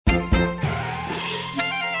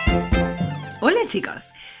Hola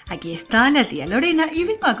chicos, aquí está la tía Lorena y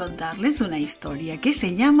vengo a contarles una historia que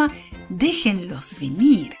se llama Déjenlos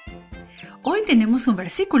venir. Hoy tenemos un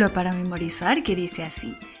versículo para memorizar que dice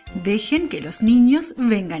así: Dejen que los niños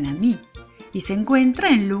vengan a mí. Y se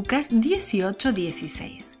encuentra en Lucas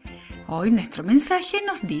 18:16. Hoy nuestro mensaje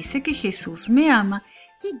nos dice que Jesús me ama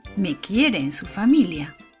y me quiere en su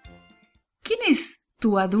familia. ¿Quién es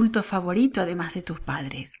tu adulto favorito además de tus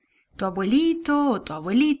padres? ¿Tu abuelito o tu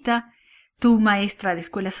abuelita? ¿Tu maestra de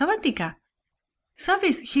escuela sabática?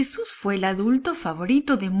 ¿Sabes? Jesús fue el adulto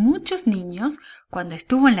favorito de muchos niños cuando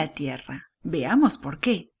estuvo en la tierra. Veamos por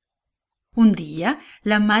qué. Un día,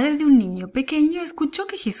 la madre de un niño pequeño escuchó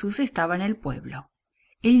que Jesús estaba en el pueblo.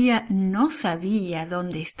 Ella no sabía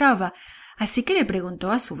dónde estaba, así que le preguntó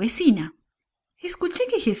a su vecina: «Escuché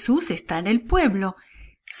que Jesús está en el pueblo.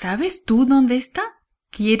 ¿Sabes tú dónde está?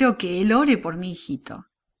 Quiero que él ore por mi hijito».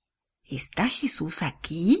 «¿Está Jesús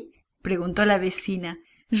aquí?», preguntó la vecina.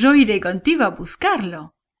 «Yo iré contigo a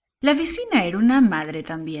buscarlo». La vecina era una madre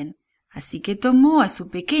también, así que tomó a su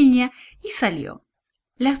pequeña y salió.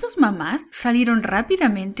 Las dos mamás salieron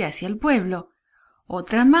rápidamente hacia el pueblo.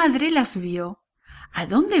 Otra madre las vio. «¿A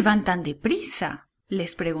dónde van tan deprisa?»,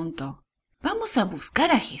 les preguntó. «Vamos a buscar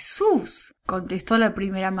a Jesús», contestó la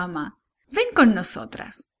primera mamá. «Ven con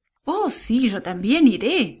nosotras». «Oh, sí, yo también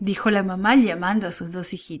iré», dijo la mamá llamando a sus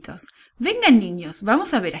dos hijitos. «Vengan, niños,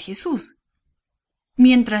 vamos a ver a Jesús».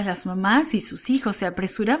 Mientras las mamás y sus hijos se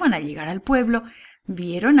apresuraban a llegar al pueblo,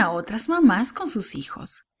 vieron a otras mamás con sus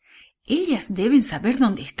hijos. «Ellas deben saber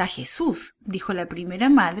dónde está Jesús», dijo la primera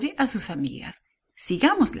madre a sus amigas.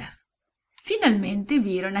 «Sigámoslas». Finalmente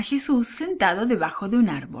vieron a Jesús sentado debajo de un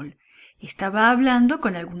árbol. Estaba hablando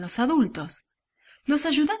con algunos adultos. Los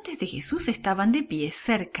ayudantes de Jesús estaban de pie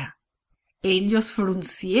cerca. Ellos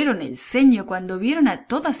fruncieron el ceño cuando vieron a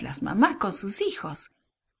todas las mamás con sus hijos.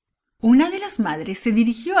 Una de las madres se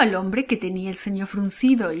dirigió al hombre que tenía el ceño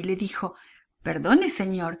fruncido y le dijo: «Perdone,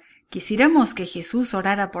 señor, quisiéramos que Jesús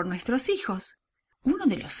orara por nuestros hijos». Uno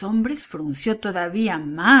de los hombres frunció todavía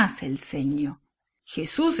más el ceño.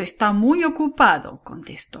 «Jesús está muy ocupado»,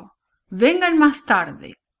 contestó. «Vengan más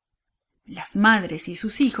tarde». Las madres y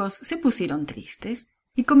sus hijos se pusieron tristes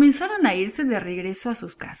y comenzaron a irse de regreso a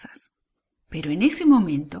sus casas. Pero en ese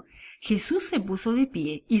momento Jesús se puso de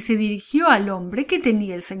pie y se dirigió al hombre que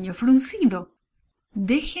tenía el ceño fruncido.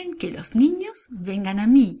 «Dejen que los niños vengan a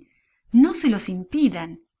mí, no se los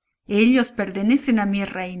impidan. Ellos pertenecen a mi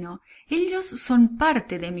reino, ellos son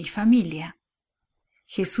parte de mi familia».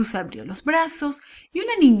 Jesús abrió los brazos y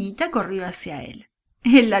una niñita corrió hacia él.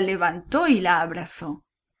 Él la levantó y la abrazó.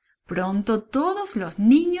 Pronto todos los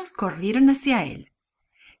niños corrieron hacia él.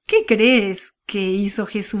 ¿Qué crees que hizo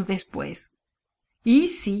Jesús después? Y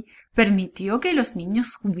sí, permitió que los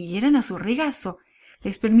niños subieran a su regazo,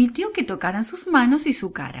 les permitió que tocaran sus manos y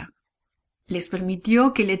su cara, les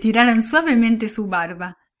permitió que le tiraran suavemente su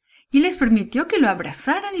barba y les permitió que lo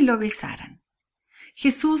abrazaran y lo besaran.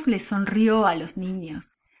 Jesús les sonrió a los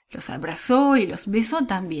niños, los abrazó y los besó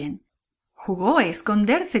también. Jugó a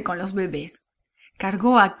esconderse con los bebés.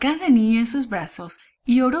 Cargó a cada niño en sus brazos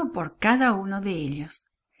y oró por cada uno de ellos.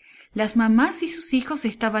 Las mamás y sus hijos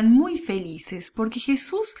estaban muy felices porque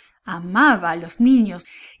Jesús amaba a los niños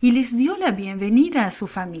y les dio la bienvenida a su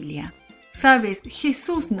familia. Sabes,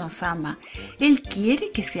 Jesús nos ama. Él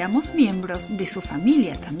quiere que seamos miembros de su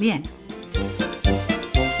familia también.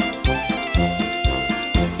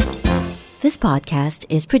 This podcast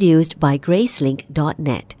is produced by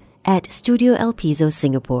Gracelink.net at Studio El Piso,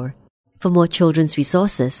 Singapore. For more children's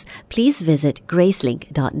resources, please visit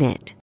Gracelink.net.